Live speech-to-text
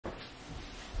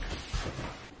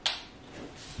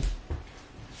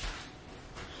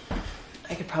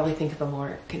could probably think of a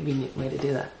more convenient way to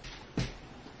do that.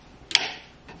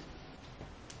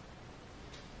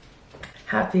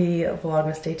 Happy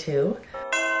Vlogmas Day 2.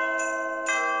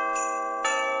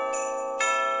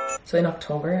 So in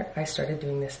October, I started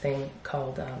doing this thing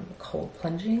called cold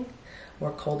plunging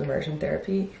or cold immersion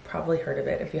therapy. You've probably heard of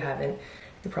it. If you haven't,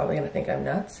 you're probably gonna think I'm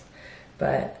nuts.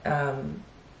 But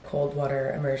cold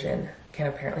water immersion can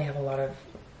apparently have a lot of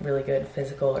really good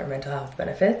physical or mental health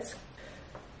benefits.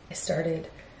 I started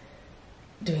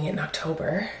doing it in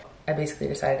October. I basically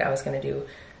decided I was gonna do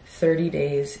 30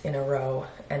 days in a row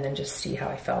and then just see how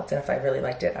I felt. And if I really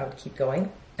liked it, I would keep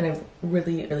going. And I've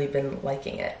really been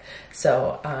liking it.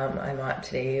 So I'm on,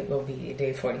 today will be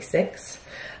day 46.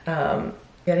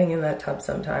 Getting in that tub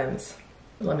sometimes,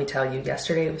 let me tell you,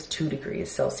 yesterday it was 2 degrees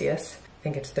Celsius. I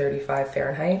think it's 35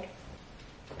 Fahrenheit.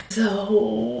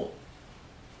 So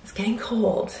it's getting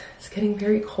cold. It's getting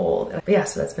very cold. But yeah,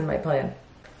 so that's been my plan.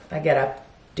 I get up,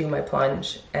 do my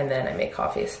plunge, and then I make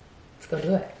coffees. Let's go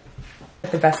do it.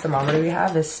 The best thermometer we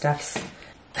have is Steph's,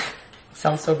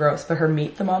 sounds so gross, but her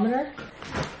meat thermometer.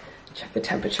 Check the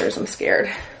temperatures, I'm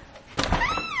scared.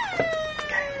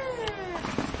 Okay.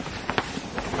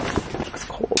 Looks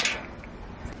cold.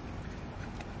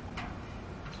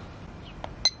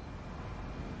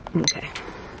 Okay.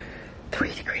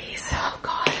 3 degrees, oh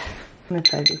God. I'm gonna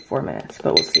try to do 4 minutes,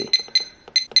 but we'll see.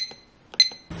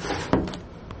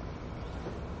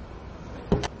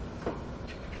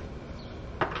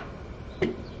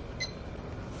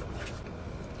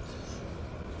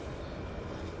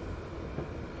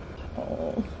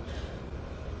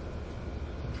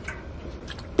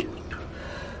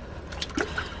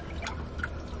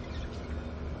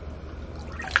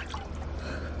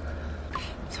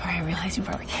 Sorry, I realize you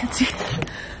probably can't see.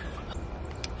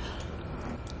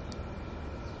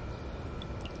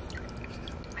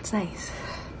 It's nice.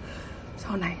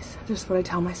 So nice. Just what I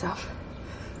tell myself.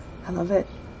 I love it.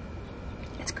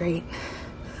 It's great.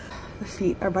 The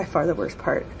feet are by far the worst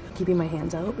part. Keeping my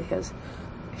hands out because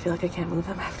I feel like I can't move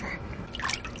them after.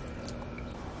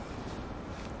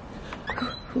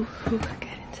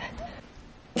 Get inside.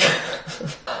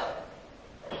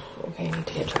 Okay, I need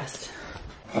to get dressed.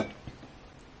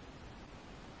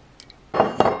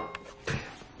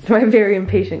 My very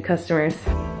impatient customers.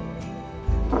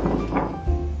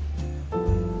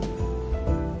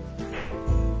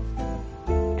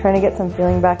 Trying to get some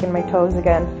feeling back in my toes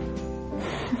again.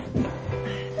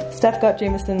 Steph got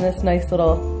Jameson this nice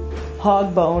little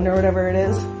hog bone or whatever it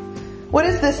is. What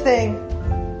is this thing?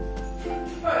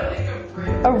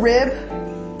 A rib?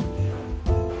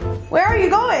 Where are you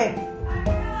going?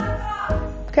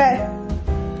 Okay.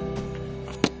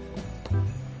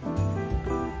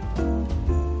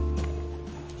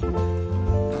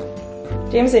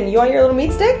 Jameson, you want your little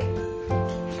meat stick?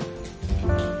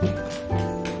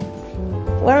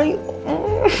 Why don't you?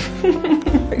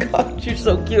 Oh my gosh, you're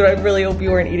so cute. I really hope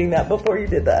you weren't eating that before you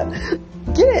did that.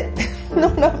 Get it! No,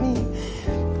 not me.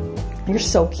 You're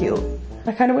so cute.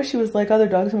 I kind of wish he was like other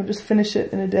dogs and would just finish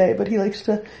it in a day, but he likes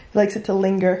it to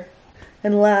linger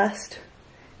and last.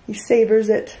 He savors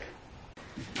it.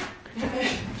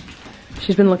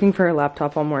 She's been looking for her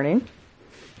laptop all morning,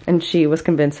 and she was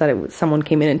convinced that someone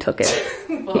came in and took it.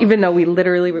 Well, even though we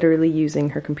literally using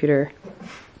her computer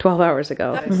 12 hours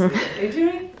ago.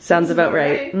 Sounds about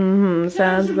right.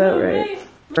 Sounds about right.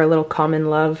 For a little common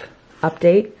love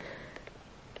update,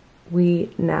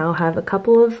 we now have a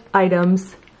couple of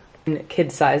items in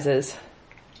kid sizes.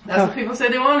 That's what people say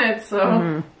they wanted,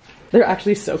 so. They're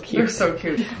actually so cute. They're so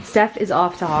cute. Steph is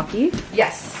off to hockey.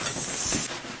 Yes.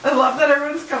 I love that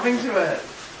everyone's coming to it.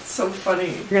 It's so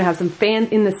funny. You're gonna have some fans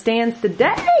in the stands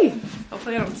today.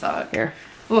 Hopefully I don't suck. Here.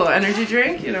 A little energy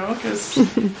drink, you know, because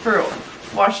for a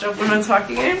washed up women's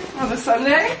hockey game on a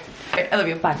Sunday. Okay, I love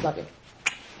you. Bye, love you.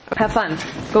 Have fun.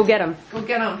 Go get them. Go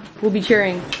get them. We'll be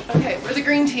cheering. Okay, we're the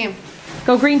green team.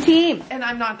 Go green team. And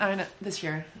I'm not 9 this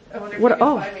year. I wonder if what, you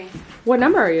can find me. What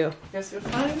number are you? Guess you'll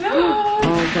find me.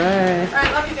 Okay.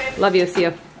 Alright, love you guys. Love you, see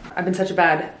you. I've been such a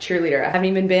bad cheerleader. I haven't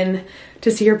even been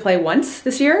to see her play once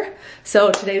this year.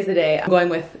 So today's the day. I'm going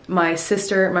with my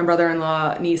sister, my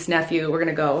brother-in-law, niece, nephew. We're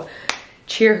gonna go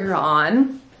cheer her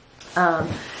on.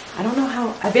 I don't know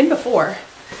how, I've been before.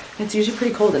 It's usually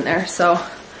pretty cold in there, so I'm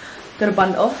gonna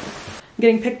bundle. I'm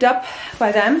getting picked up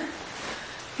by them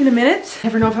in a minute.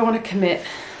 Never know if I want to commit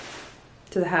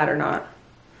to the hat or not.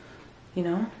 You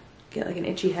know, get like an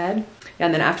itchy head. Yeah,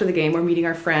 and then after the game, we're meeting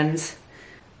our friends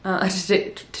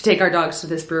to take our dogs to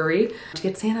this brewery to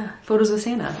get Santa, photos of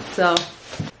Santa. So,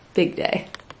 big day.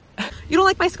 You don't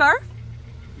like my scarf?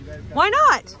 Why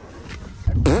not?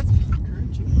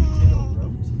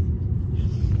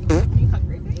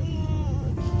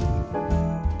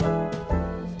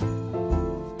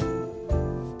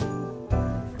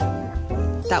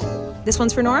 This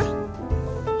one's for Nora?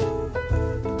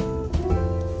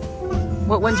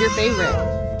 What one's your favorite?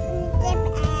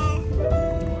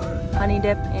 Honey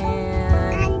dip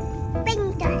and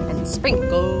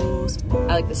sprinkles.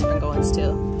 I like the sprinkle ones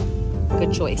too.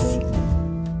 Good choice.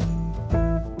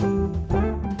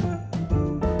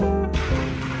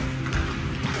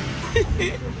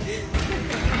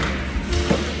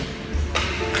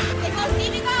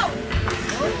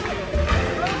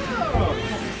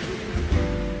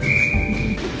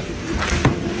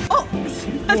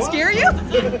 That scare you?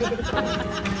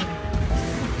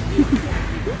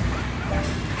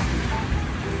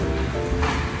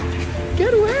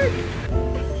 Good work.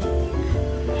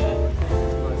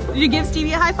 Did you give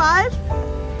Stevie a high five?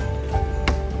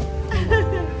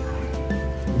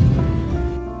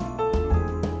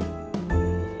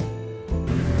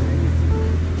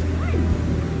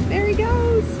 There he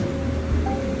goes.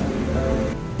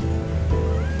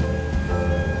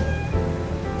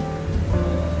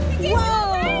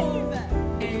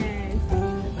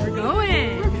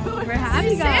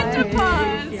 Santa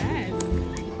Claus! Yes.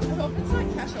 I hope it's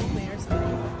not cash only or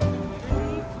something.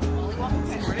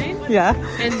 Yeah.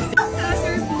 And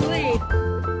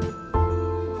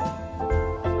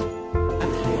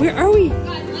Where are we?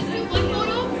 Guys, let's do one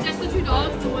photo, just the 2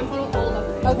 dogs, and one photo all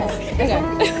of them. Okay.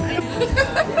 Okay.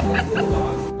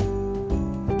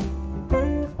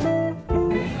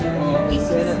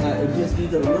 It just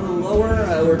needs a little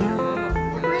lower.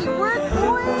 Great work,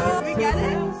 boys. We get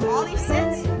it. Ollie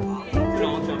sits.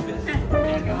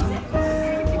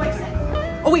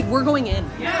 Oh wait, we're going in.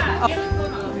 yeah.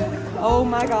 Oh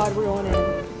my God, we're going in.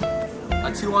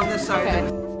 A 2 on this side.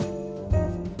 Okay.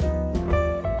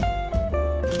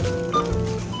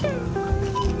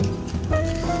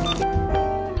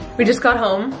 We just got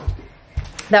home.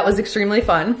 That was extremely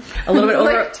fun. A little bit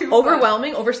Like, too fun.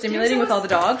 overwhelming, overstimulating with all the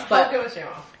dogs, but I'll give it to you.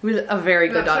 it was a very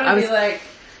good dog. I was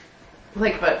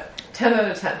but 10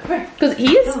 out of 10. because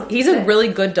he's a really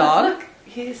good dog. Look,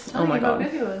 he's Oh my God. how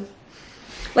good he was.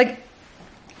 Like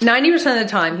 90% of the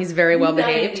time, he's very well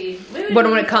behaved. 90. But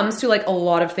when it comes to like a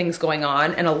lot of things going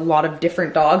on and a lot of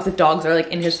different dogs, the dogs are like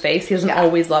in his face. He doesn't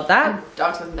always love that.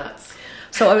 Dogs with nuts.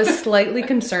 So I was slightly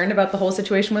concerned about the whole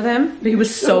situation with him, but he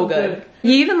was so good.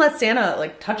 He even let Santa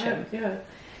like touch him. Yeah.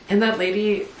 And that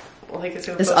lady, like,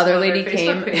 This other lady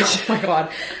came. Oh my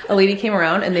God. A lady came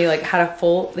around and they like had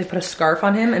they put a scarf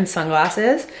on him and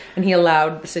sunglasses, and he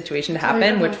allowed the situation to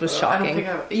happen, which was shocking.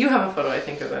 You have a photo, I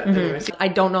think, of it. Anyways. I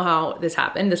don't know how this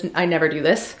happened. I never do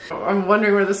this. I'm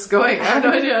wondering where this is going. I have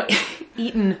no idea.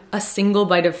 Eaten a single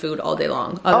bite of food all day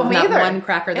long. Other than that one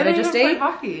cracker that I just ate.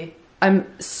 Hockey. I'm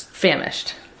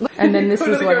famished. And then this Go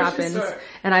to is the what grocery happens. store.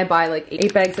 And I buy like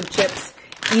 8 bags of chips,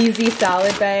 easy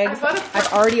salad bags.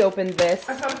 I've already opened this.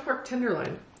 I found a pork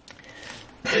tenderloin.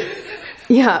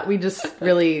 Yeah, we just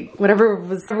really, whatever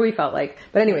we felt like.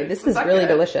 But anyway, this is really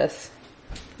delicious.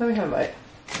 Let me have a bite.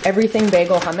 Everything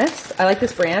bagel hummus. I like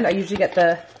this brand. I usually get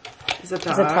the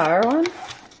Zatar one.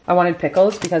 I wanted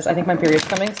pickles because I think my period's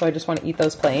coming, so I just want to eat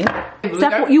those plain.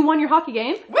 Steph, you won your hockey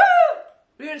game. Woo!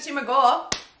 You didn't see my goal.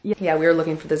 Yeah, we were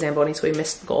looking for the Zamboni, so we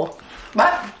missed the goal.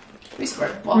 What? We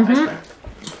scored. Well, I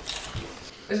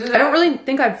scored. I don't really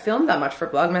think I've filmed that much for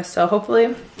Vlogmas, so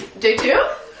hopefully Day 2?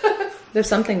 there's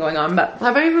something going on, but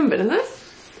Have I even been in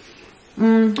this?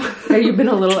 yeah, you've been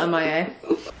a little MIA.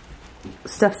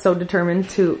 Steph's so determined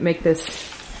to make this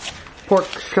pork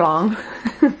schlong.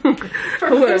 For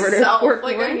Whatever it is, myself, pork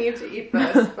like, I loin. need to eat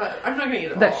this, but I'm not gonna eat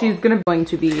it That all. she's going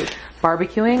to be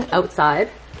barbecuing outside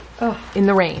in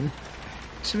the rain.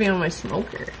 Should be on my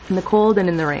smoker. In the cold and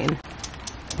in the rain.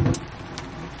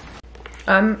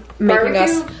 I'm making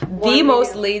us the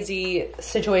most lazy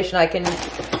situation I can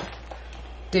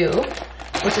do,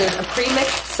 which is a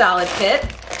pre-mixed salad kit.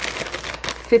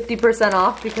 50%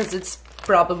 off because it's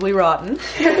probably rotten. No,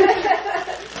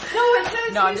 it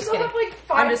says No, I'm you just still kidding. have like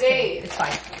 5 I'm just kidding. days. It's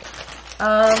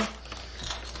fine.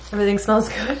 Everything smells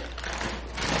good.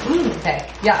 Okay,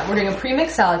 yeah, we're doing a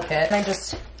pre-mixed salad kit. And I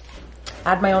just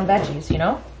add my own veggies, you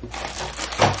know?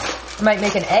 I might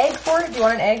make an egg for it. Do you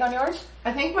want an egg on yours?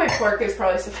 I think my pork is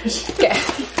probably sufficient. Okay.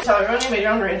 Tell everyone you made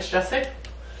your own ranch dressing.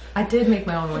 I did make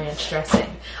my own ranch dressing.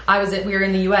 We were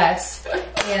in the US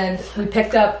and we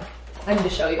picked up, I need to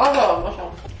show you.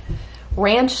 Oh,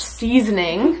 Ranch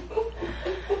seasoning.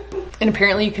 And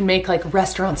apparently you can make like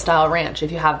restaurant style ranch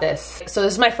if you have this. So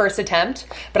this is my first attempt,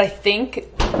 but I think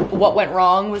what went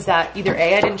wrong was that either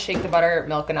A, I didn't shake the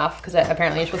buttermilk enough because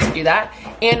apparently you're supposed to do that.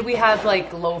 And we have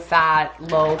like low fat,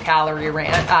 low calorie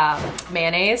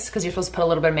mayonnaise because you're supposed to put a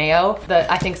little bit of mayo.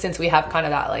 I think since we have kind of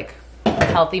that like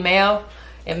healthy mayo,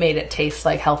 it made it taste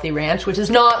like healthy ranch, which is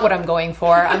not what I'm going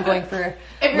for. I'm going for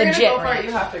If you're legit gonna go for ranch. it,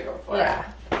 you have to go for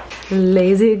Yeah.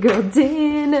 Lazy girl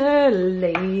dinner,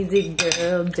 lazy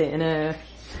girl dinner.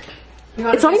 it.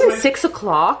 It's not even 6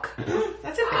 o'clock.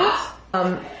 That's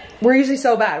okay. We're usually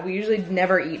so bad. We usually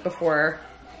never eat before,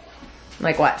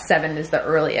 like what, 7 is the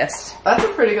earliest. That's a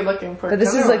pretty good looking pork. But this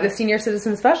is like the tenderloin. senior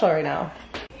citizen special right now.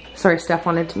 Sorry, Steph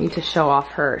wanted me to show off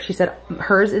her. She said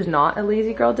hers is not a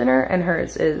lazy girl dinner and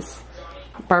hers is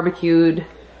barbecued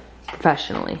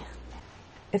professionally.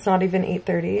 It's not even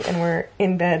 8:30 and we're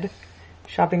in bed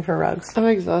shopping for rugs. I'm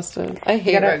exhausted. I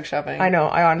hate rug shopping. I know.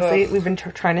 I honestly, we've been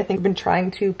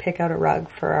trying to pick out a rug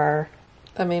for our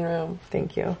The main room.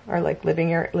 Thank you. Our like living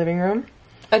room.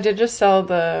 I did just sell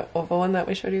the oval one that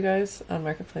we showed you guys on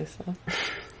Marketplace though.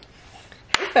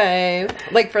 Okay.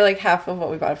 Like for like half of what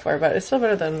we bought it for, but it's still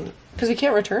better than, because you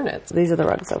can't return it. These are the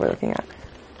rugs that we're looking at.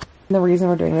 The reason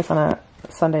we're doing this on a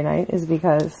Sunday night is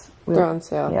because They're on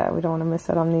sale. Yeah, we don't want to miss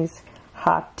out on these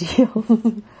hot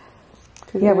deals.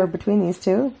 Yeah, we're between these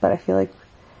two, but I feel like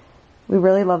we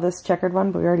really love this checkered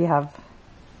one, but we already have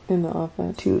in the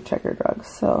office 2 checkered rugs,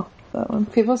 so that one.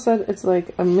 People said it's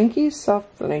like a minky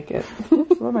soft blanket. So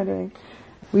what am I doing?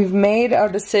 We've made our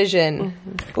decision.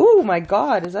 Oh my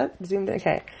god, is that zoomed in?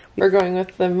 Okay. We're going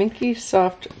with the minky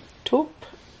soft taupe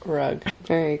rug.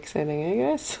 Very exciting, I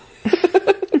guess.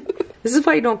 This is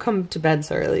why you don't come to bed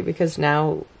so early, because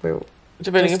now we're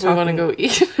Depending if we want to go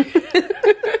eat.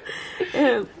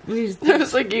 yeah, we just I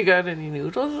was like, you got any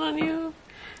noodles on you?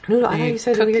 no, I thought Any you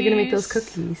said that we were gonna make those cookies?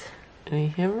 cookies. Any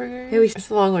hamburgers? Yeah, It's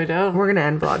a long way down. We're gonna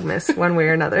end Vlogmas one way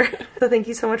or another. So thank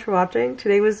you so much for watching.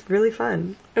 Today was really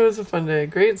fun. It was a fun day.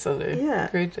 Great Sunday. Yeah.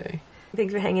 Great day.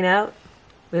 Thanks for hanging out.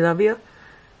 We love you.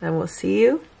 And we'll see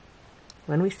you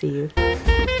when we see you.